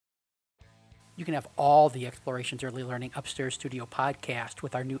You can have all the Explorations Early Learning Upstairs Studio podcast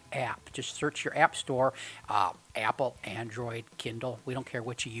with our new app. Just search your app store, Apple, Android, Kindle. We don't care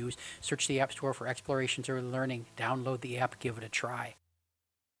what you use. Search the app store for Explorations Early Learning. Download the app. Give it a try.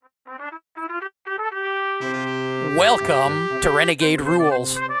 Welcome to Renegade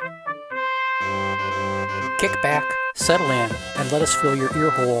Rules. Kick back, settle in, and let us fill your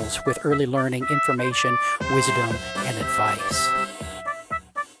ear holes with early learning information, wisdom, and advice.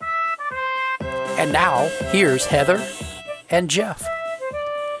 And now, here's Heather and Jeff.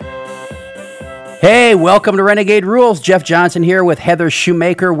 Hey, welcome to Renegade Rules. Jeff Johnson here with Heather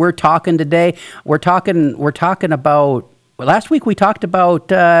Shoemaker. We're talking today. We're talking about. Last week we talked about,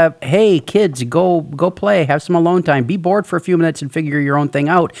 hey, kids, go play, have some alone time, be bored for a few minutes and figure your own thing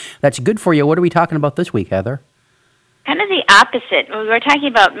out. That's good for you. What are we talking about this week, Heather? Kind of the opposite. We were talking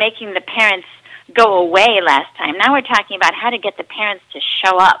about making the parents go away last time. Now we're talking about how to get the parents to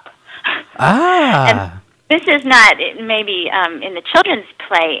show up. And this is not maybe in the children's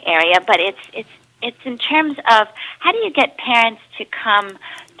play area, but it's in terms of how do you get parents to come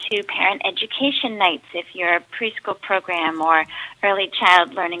to parent education nights if you're a preschool program or early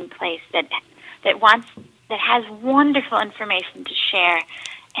child learning place that has wonderful information to share,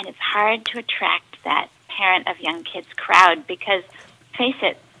 and it's hard to attract that parent of young kids crowd because, face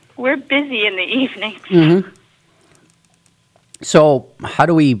it, we're busy in the evenings. Mm-hmm. So how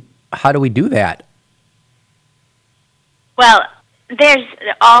do we do that? Well, there's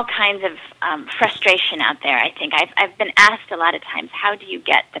all kinds of frustration out there, I think. I've been asked a lot of times, how do you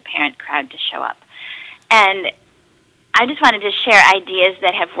get the parent crowd to show up? And I just wanted to share ideas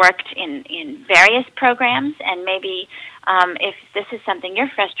that have worked in various programs, and maybe if this is something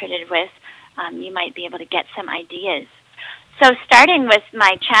you're frustrated with, you might be able to get some ideas. So starting with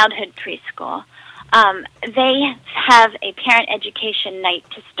my childhood preschool, they have a parent education night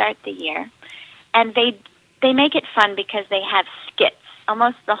to start the year, and they make it fun because they have skits.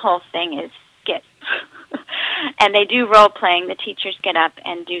 Almost the whole thing is skits. And they do role playing. The teachers get up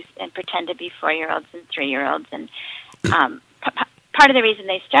and pretend to be 4-year-olds and 3-year-olds. And part of the reason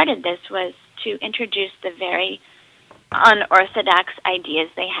they started this was to introduce the very unorthodox ideas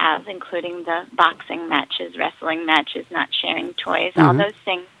they have, including the boxing matches, wrestling matches, not sharing toys, all those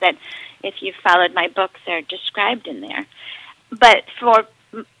things that, if you've followed my books, are described in there. But for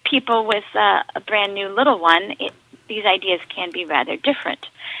people with a brand new little one, these ideas can be rather different.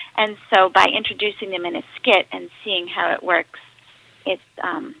 And so by introducing them in a skit and seeing how it works, it's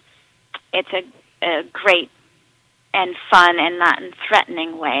a great and fun and not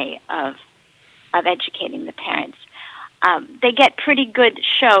threatening way of educating the parents. They get pretty good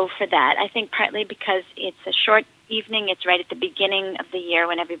show for that, I think partly because it's a short evening. It's right at the beginning of the year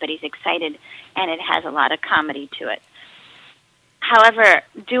when everybody's excited, and it has a lot of comedy to it. However,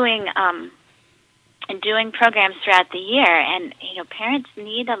 doing programs throughout the year, and parents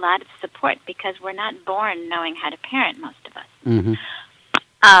need a lot of support because we're not born knowing how to parent, most of us. Mm-hmm.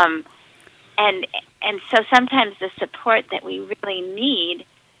 And so sometimes the support that we really need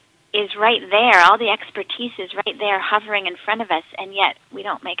is right there. All the expertise is right there, hovering in front of us, and yet we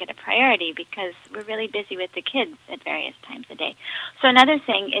don't make it a priority because we're really busy with the kids at various times a day. So another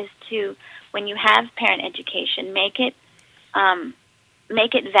thing is to, when you have parent education, make it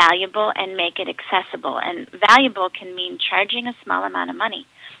valuable and make it accessible. And valuable can mean charging a small amount of money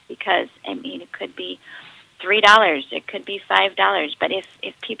because, it could be $3, it could be $5. But if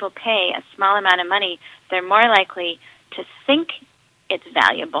people pay a small amount of money, they're more likely to think it's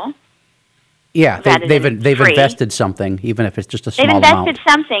valuable. Yeah, they've invested something, even if it's just a small amount. They've invested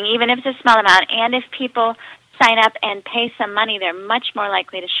something, even if it's a small amount. And if people sign up and pay some money, they're much more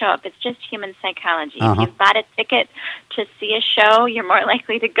likely to show up. It's just human psychology. If you've bought a ticket to see a show, you're more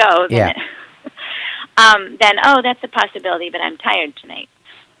likely to go than that's a possibility, but I'm tired tonight.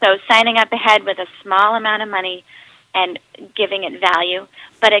 So signing up ahead with a small amount of money and giving it value,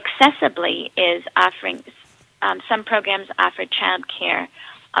 but accessibly is offering. Some programs offer child care.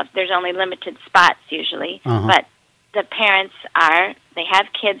 There's only limited spots usually, but the parents they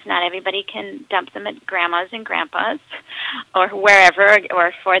have kids. Not everybody can dump them at grandma's and grandpa's or wherever, or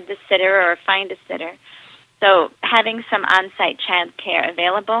afford the sitter or find a sitter. So having some on-site child care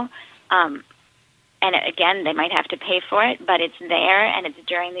available, and again, they might have to pay for it, but it's there and it's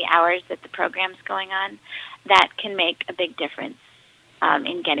during the hours that the program's going on, that can make a big difference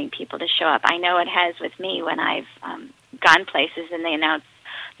in getting people to show up. I know it has with me when I've gone places and they announce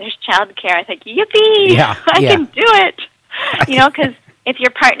there's child care. I think, yippee, I can do it. Because if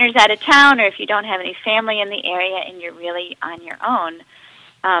your partner's out of town or if you don't have any family in the area and you're really on your own,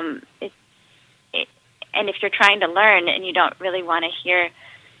 and if you're trying to learn and you don't really want to hear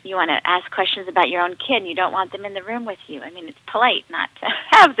you want to ask questions about your own kid. You don't want them in the room with you. I mean, it's polite not to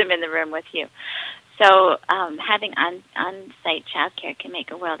have them in the room with you. So having on-site childcare can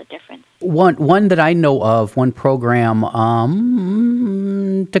make a world of difference. One that I know of, one program,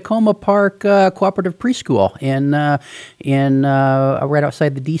 Tacoma Park Cooperative Preschool in right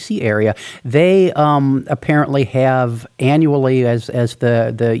outside the D.C. area. They apparently have annually, as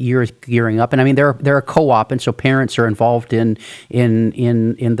the year is gearing up, and I mean they're a co-op, and so parents are involved in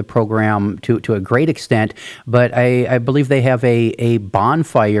the program to a great extent. But I believe they have a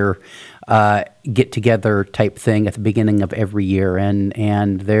bonfire get together type thing at the beginning of every year,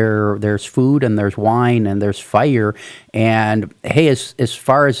 and there's food and there's wine and there's fire, and hey, as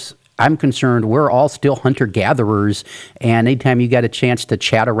far as I'm concerned, we're all still hunter-gatherers, and anytime you got a chance to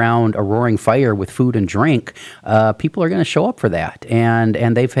chat around a roaring fire with food and drink, people are going to show up for that,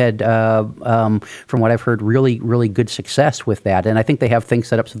 and they've had, from what I've heard, really, really good success with that, and I think they have things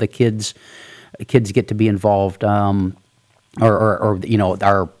set up so the kids get to be involved, or you know,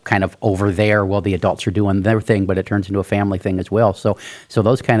 are kind of over there while the adults are doing their thing, but it turns into a family thing as well. So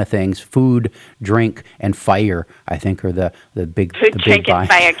those kind of things, food, drink, and fire, I think are the big food, drink, and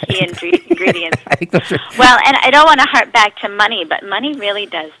fire key ingredients. I think those are well, and I don't want to harp back to money, but money really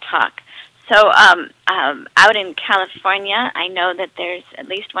does talk. So out in California, I know that there's at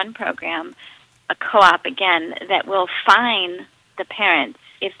least one program, a co-op again, that will fine the parents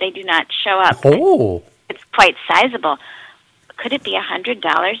if they do not show up. Oh, it's quite sizable. Could it be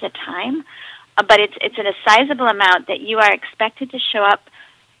 $100 a time? But it's a sizable amount that you are expected to show up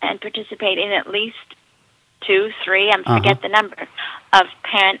and participate in at least 2, 3, I forget the number, of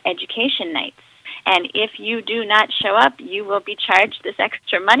parent education nights. And if you do not show up, you will be charged this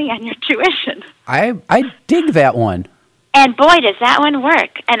extra money on your tuition. I dig that one. And boy, does that one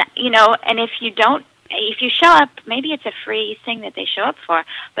work. And, you know, and if you show up, maybe it's a free thing that they show up for,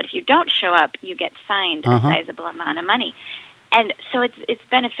 but if you don't show up, you get fined a sizable amount of money. And so it's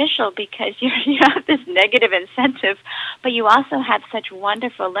beneficial because you have this negative incentive, but you also have such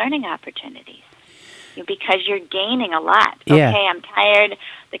wonderful learning opportunities because you're gaining a lot. Yeah. Okay, I'm tired,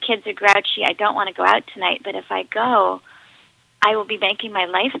 the kids are grouchy, I don't want to go out tonight, but if I go, I will be making my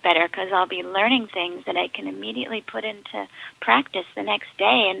life better because I'll be learning things that I can immediately put into practice the next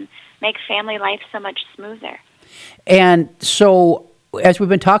day and make family life so much smoother. And so as we've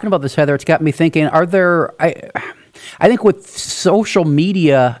been talking about this, Heather, it's got me thinking, I think with social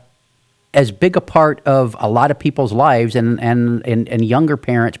media as big a part of a lot of people's lives and younger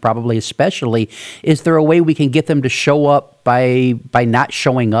parents probably especially, is there a way we can get them to show up by not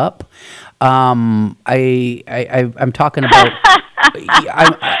showing up? I'm talking about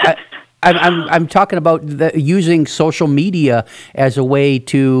I'm talking about using social media as a way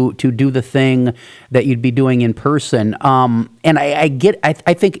to do the thing that you'd be doing in person. And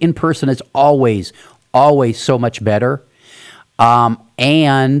I think in person is always so much better.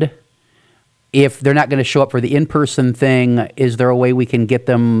 And if they're not going to show up for the in-person thing, is there a way we can get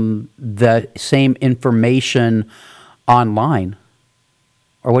them the same information online?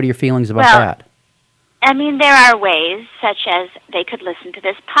 Or what are your feelings about that? I mean, there are ways, such as they could listen to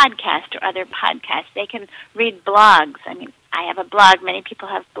this podcast or other podcasts. They can read blogs. I mean, I have a blog. Many people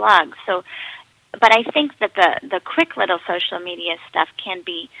have blogs. So, but I think that the quick little social media stuff can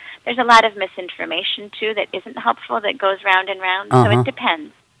be, there's a lot of misinformation, too, that isn't helpful, that goes round and round. So it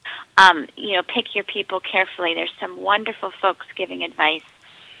depends. Pick your people carefully. There's some wonderful folks giving advice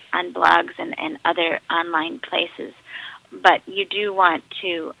on blogs and other online places. But you do want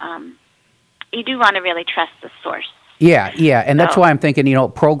to really trust the source. Yeah, and that's why I'm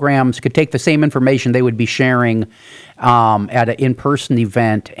thinking, programs could take the same information they would be sharing at an in-person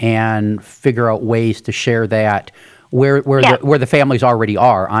event and figure out ways to share that where the families already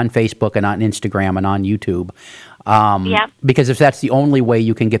are, on Facebook and on Instagram and on YouTube. Because if that's the only way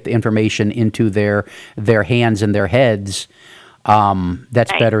you can get the information into their hands and their heads,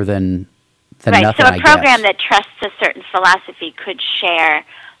 that's better than nothing, So a program I guess. that trusts a certain philosophy could share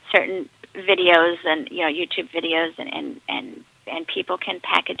certain videos and YouTube videos, and people can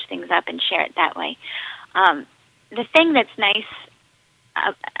package things up and share it that way. The thing that's nice,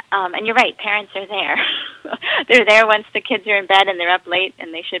 and you're right, parents are there. They're there once the kids are in bed and they're up late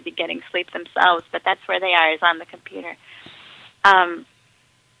and they should be getting sleep themselves, but that's where they are, is on the computer.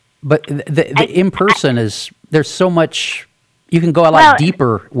 But the in-person there's so much, you can go a lot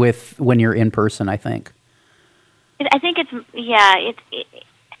deeper with when you're in person, I think. I think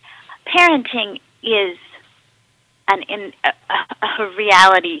parenting is a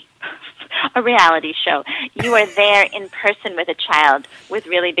reality a reality show. You are there in person with a child with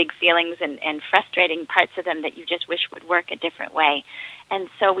really big feelings and frustrating parts of them that you just wish would work a different way. And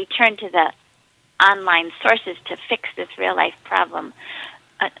so we turn to the online sources to fix this real life problem,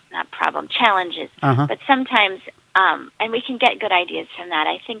 challenges. But sometimes, and we can get good ideas from that.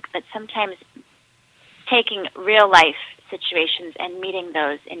 I think that sometimes taking real life situations and meeting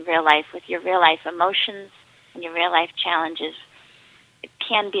those in real life with your real life emotions and your real life challenges, it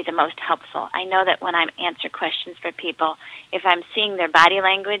can be the most helpful. I know that when I answer questions for people, if I'm seeing their body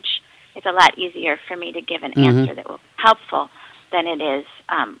language, it's a lot easier for me to give an answer that will be helpful than it is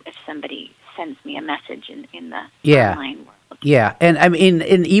if somebody sends me a message in the online world. Yeah, and I mean,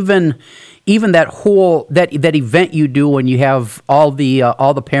 and even that whole that event you do when you have all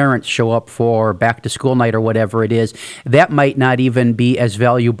the parents show up for back to school night or whatever it is, that might not even be as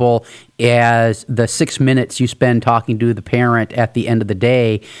valuable as the 6 minutes you spend talking to the parent at the end of the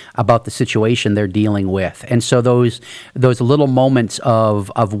day about the situation they're dealing with. And so those little moments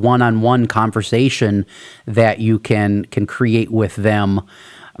of one-on-one conversation that you can create with them.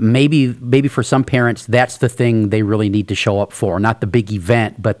 Maybe for some parents, that's the thing they really need to show up for. Not the big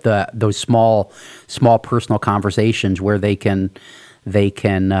event, but those small personal conversations where they can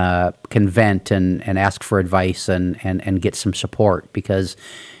vent and ask for advice and get some support. Because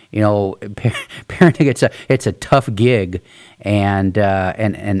parenting it's a tough gig, and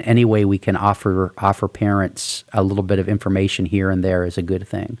any way we can offer parents a little bit of information here and there is a good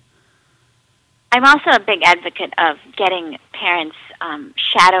thing. I'm also a big advocate of getting parents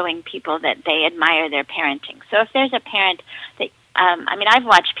shadowing people that they admire their parenting. So if there's a parent that, I've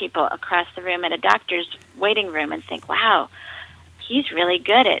watched people across the room at a doctor's waiting room and think, wow, he has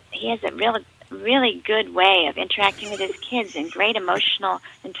a really good way of interacting with his kids and great emotional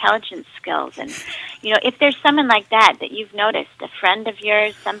intelligence skills. And, if there's someone like that you've noticed, a friend of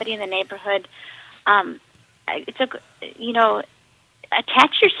yours, somebody in the neighborhood,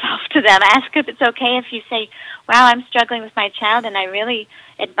 attach yourself to them. Ask if it's okay if you say, wow, I'm struggling with my child and I really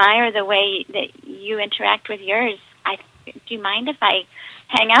admire the way that you interact with yours. Do you mind if I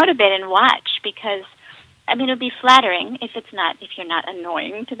hang out a bit and watch? Because, it would be flattering if you're not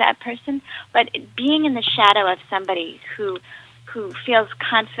annoying to that person, but being in the shadow of somebody who feels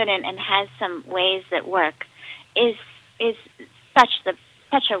confident and has some ways that work is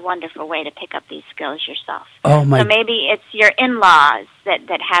such a wonderful way to pick up these skills yourself. Oh my! So maybe it's your in-laws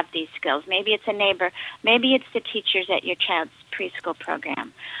that have these skills. Maybe it's a neighbor. Maybe it's the teachers at your child's preschool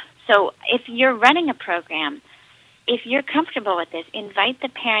program. So if you're running a program, if you're comfortable with this, invite the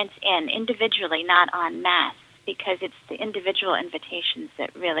parents in individually, not en masse, because it's the individual invitations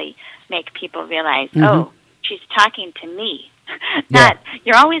that really make people realize, oh, she's talking to me.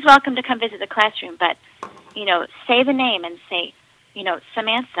 You're always welcome to come visit the classroom, but, say the name and say,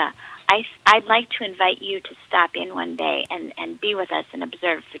 Samantha, I'd like to invite you to stop in one day and be with us and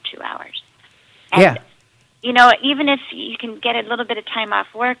observe for 2 hours. And, even if you can get a little bit of time off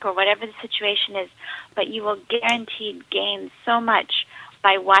work or whatever the situation is, but you will guaranteed gain so much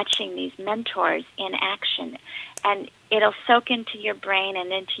by watching these mentors in action. And it'll soak into your brain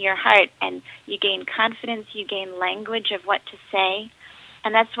and into your heart, and you gain confidence, you gain language of what to say.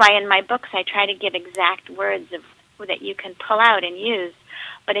 And that's why in my books I try to give exact words that you can pull out and use.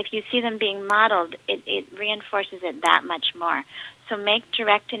 But if you see them being modeled, it reinforces it that much more. So make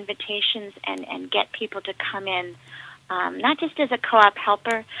direct invitations and get people to come in, not just as a co-op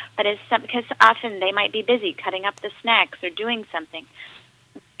helper, but because often they might be busy cutting up the snacks or doing something.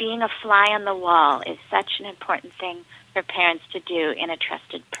 Being a fly on the wall is such an important thing for parents to do in a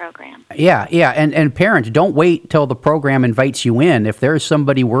trusted program. Yeah, and parents, don't wait till the program invites you in. If there's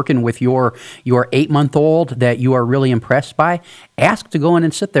somebody working with your 8-month-old that you are really impressed by, ask to go in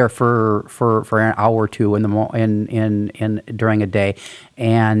and sit there for an hour or two during a day.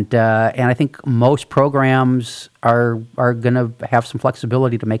 And I think most programs are going to have some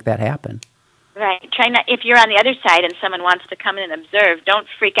flexibility to make that happen. Right. Try not. If you're on the other side and someone wants to come in and observe, don't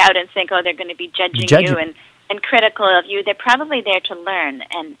freak out and think, oh, they're going to be judging you and critical of you. They're probably there to learn,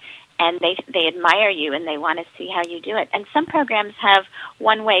 and they admire you and they want to see how you do it. And some programs have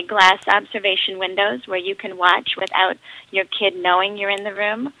one-way glass observation windows where you can watch without your kid knowing you're in the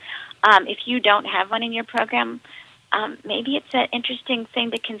room. If you don't have one in your program, maybe it's an interesting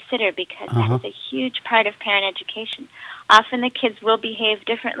thing to consider, because that is a huge part of parent education. Often the kids will behave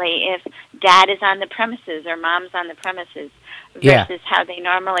differently if dad is on the premises or mom's on the premises versus how they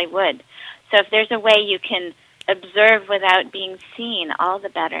normally would. So if there's a way you can observe without being seen, all the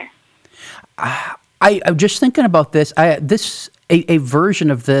better. I'm just thinking about this. A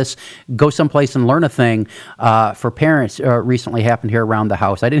version of this, go someplace and learn a thing, for parents, recently happened here around the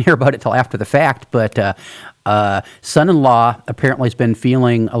house. I didn't hear about it till after the fact, but son-in-law apparently has been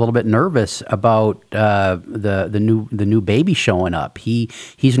feeling a little bit nervous about the new baby showing up.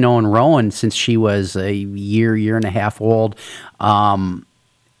 He's known Rowan since she was a year and a half old.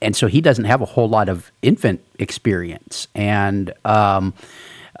 And so he doesn't have a whole lot of infant experience. And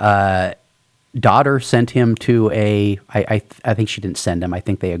daughter sent him to I think she didn't send him. I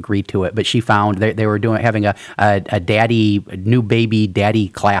think they agreed to it. But she found they were having a new baby daddy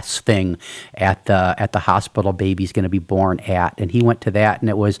class thing at the hospital baby's going to be born at. And he went to that, and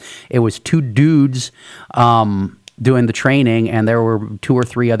it was two dudes doing the training, and there were 2 or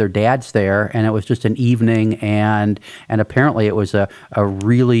 3 other dads there, and it was just an evening, and apparently it was a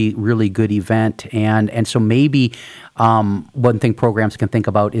really, really good event, and so maybe one thing programs can think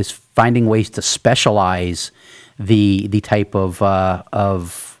about is finding ways to specialize the type of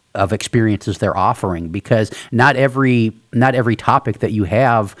experiences they're offering, because not every topic that you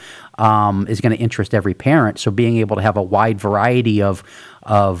have is going to interest every parent. So being able to have a wide variety of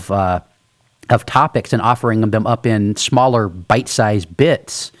topics and offering them up in smaller bite-sized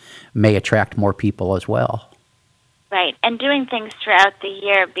bits may attract more people as well. Right, and doing things throughout the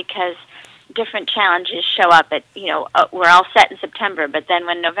year, because different challenges show up at, we're all set in September, but then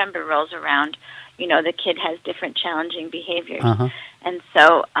when November rolls around, the kid has different challenging behaviors. Uh-huh. And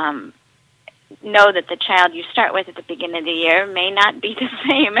so know that the child you start with at the beginning of the year may not be the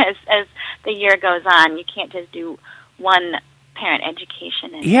same as the year goes on. You can't just do one parent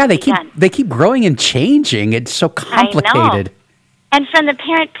education. Yeah, they keep growing and changing. It's so complicated. I know. And from the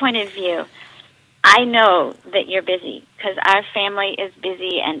parent point of view, I know that you're busy, because our family is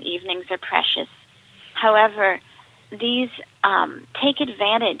busy and evenings are precious. However, these take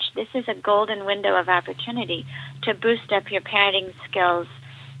advantage. This is a golden window of opportunity to boost up your parenting skills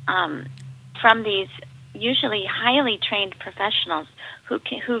from these usually highly trained professionals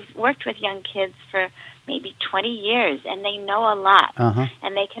who've worked with young kids for maybe 20 years, and they know a lot. Uh-huh.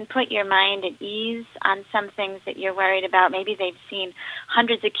 And they can put your mind at ease on some things that you're worried about. Maybe they've seen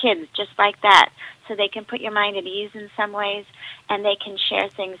hundreds of kids just like that, so they can put your mind at ease in some ways, and they can share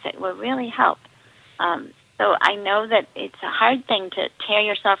things that will really help. So I know that it's a hard thing to tear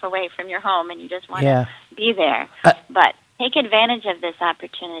yourself away from your home, and you just want to be there. But take advantage of this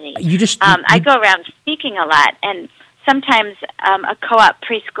opportunity. I go around speaking a lot, and sometimes a co-op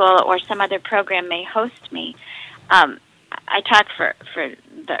preschool or some other program may host me. I talk for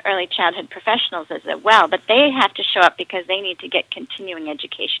the early childhood professionals as well, but they have to show up because they need to get continuing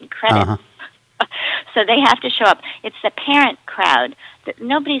education credits. Uh-huh. So they have to show up. It's the parent crowd.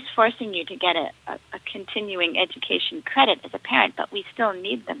 Nobody's forcing you to get a continuing education credit as a parent, but we still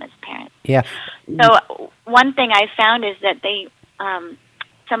need them as parents. Yeah. So one thing I found is that they,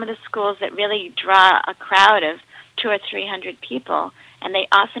 some of the schools that really draw a crowd of 200 or 300 people, and they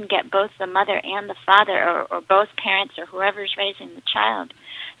often get both the mother and the father, or both parents, or whoever's raising the child.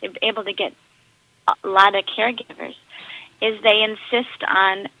 They're able to get a lot of caregivers. Is they insist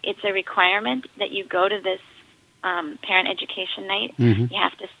on, it's a requirement that you go to this parent education night. Mm-hmm. You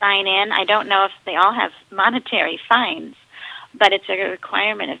have to sign in. I don't know if they all have monetary fines, but it's a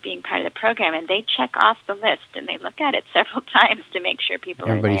requirement of being part of the program, and they check off the list, and they look at it several times to make sure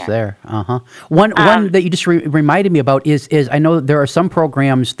everybody's are there. Uh-huh. One that you just reminded me about is I know that there are some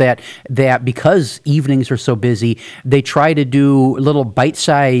programs that because evenings are so busy, they try to do little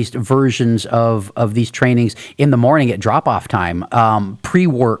bite-sized versions of these trainings in the morning at drop-off time,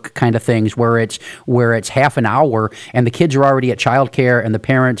 pre-work kind of things where it's half an hour, and the kids are already at childcare, and the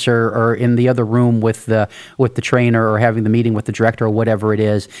parents are in the other room with the trainer or having the meeting with the director or whatever it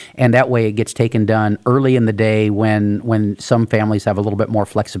is, and that way it gets taken done early in the day when some families have a little bit more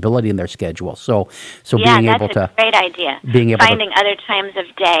flexibility in their schedule. So being able to, that's a great idea. Finding other times of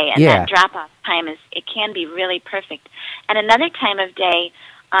day, and that drop-off time it can be really perfect. And another time of day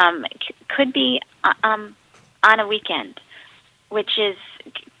could be on a weekend, which is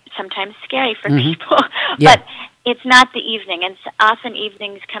sometimes scary for people. Yeah. But it's not the evening, and often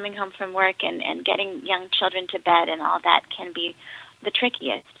evenings coming home from work and getting young children to bed and all that can be the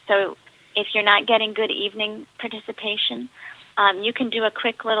trickiest. So if you're not getting good evening participation, you can do a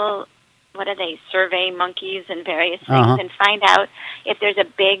quick little, survey monkeys and various things, and find out if there's a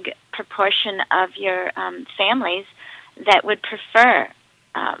big proportion of your families that would prefer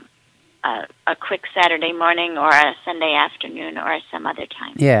a quick Saturday morning or a Sunday afternoon or some other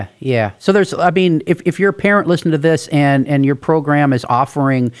time. Yeah. So if you're a parent listening to this and your program is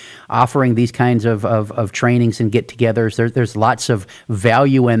offering these kinds of trainings and get-togethers, there's lots of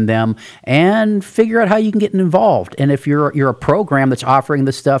value in them, and figure out how you can get involved. And if you're a program that's offering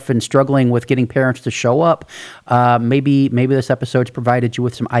this stuff and struggling with getting parents to show up, maybe this episode's provided you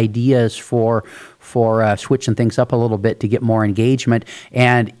with some ideas for switching things up a little bit to get more engagement.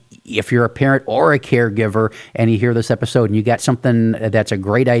 And if you're a parent or a caregiver and you hear this episode and you got something that's a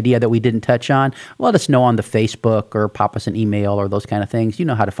great idea that we didn't touch on, let us know on the Facebook or pop us an email or those kind of things. You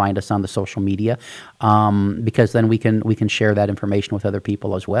know how to find us on the social media, because then we can share that information with other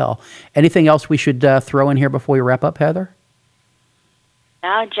people as well. Anything else we should throw in here before we wrap up, Heather?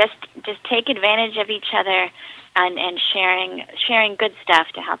 No, just take advantage of each other and sharing good stuff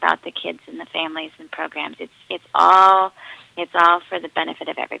to help out the kids and the families and programs. It's all for the benefit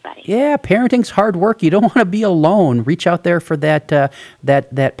of everybody. Yeah, parenting's hard work. You don't want to be alone. Reach out there for that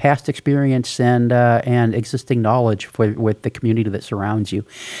past experience and existing knowledge with the community that surrounds you.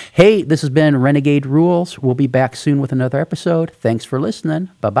 Hey, this has been Renegade Rules. We'll be back soon with another episode. Thanks for listening.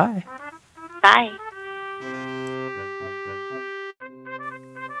 Bye-bye. Bye.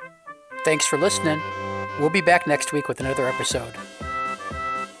 Thanks for listening. We'll be back next week with another episode.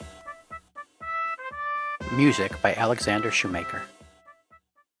 Music by Alexander Shoemaker.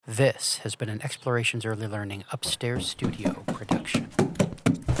 This has been an Explorations Early Learning Upstairs Studio production.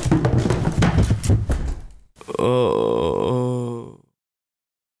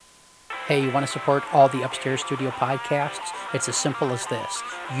 Hey, you want to support all the Upstairs Studio podcasts? It's as simple as this.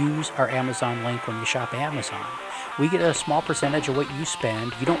 Use our Amazon link when you shop Amazon. We get a small percentage of what you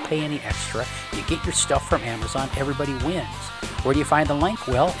spend. You don't pay any extra. You get your stuff from Amazon. Everybody wins. Where do you find the link?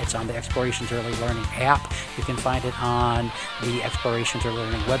 Well, it's on the Explorations Early Learning app. You can find it on the Explorations Early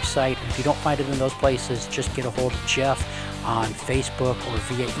Learning website. And if you don't find it in those places, just get a hold of Jeff on Facebook or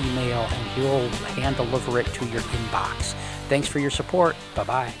via email, and he'll hand deliver it to your inbox. Thanks for your support.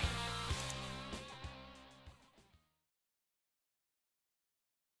 Bye-bye.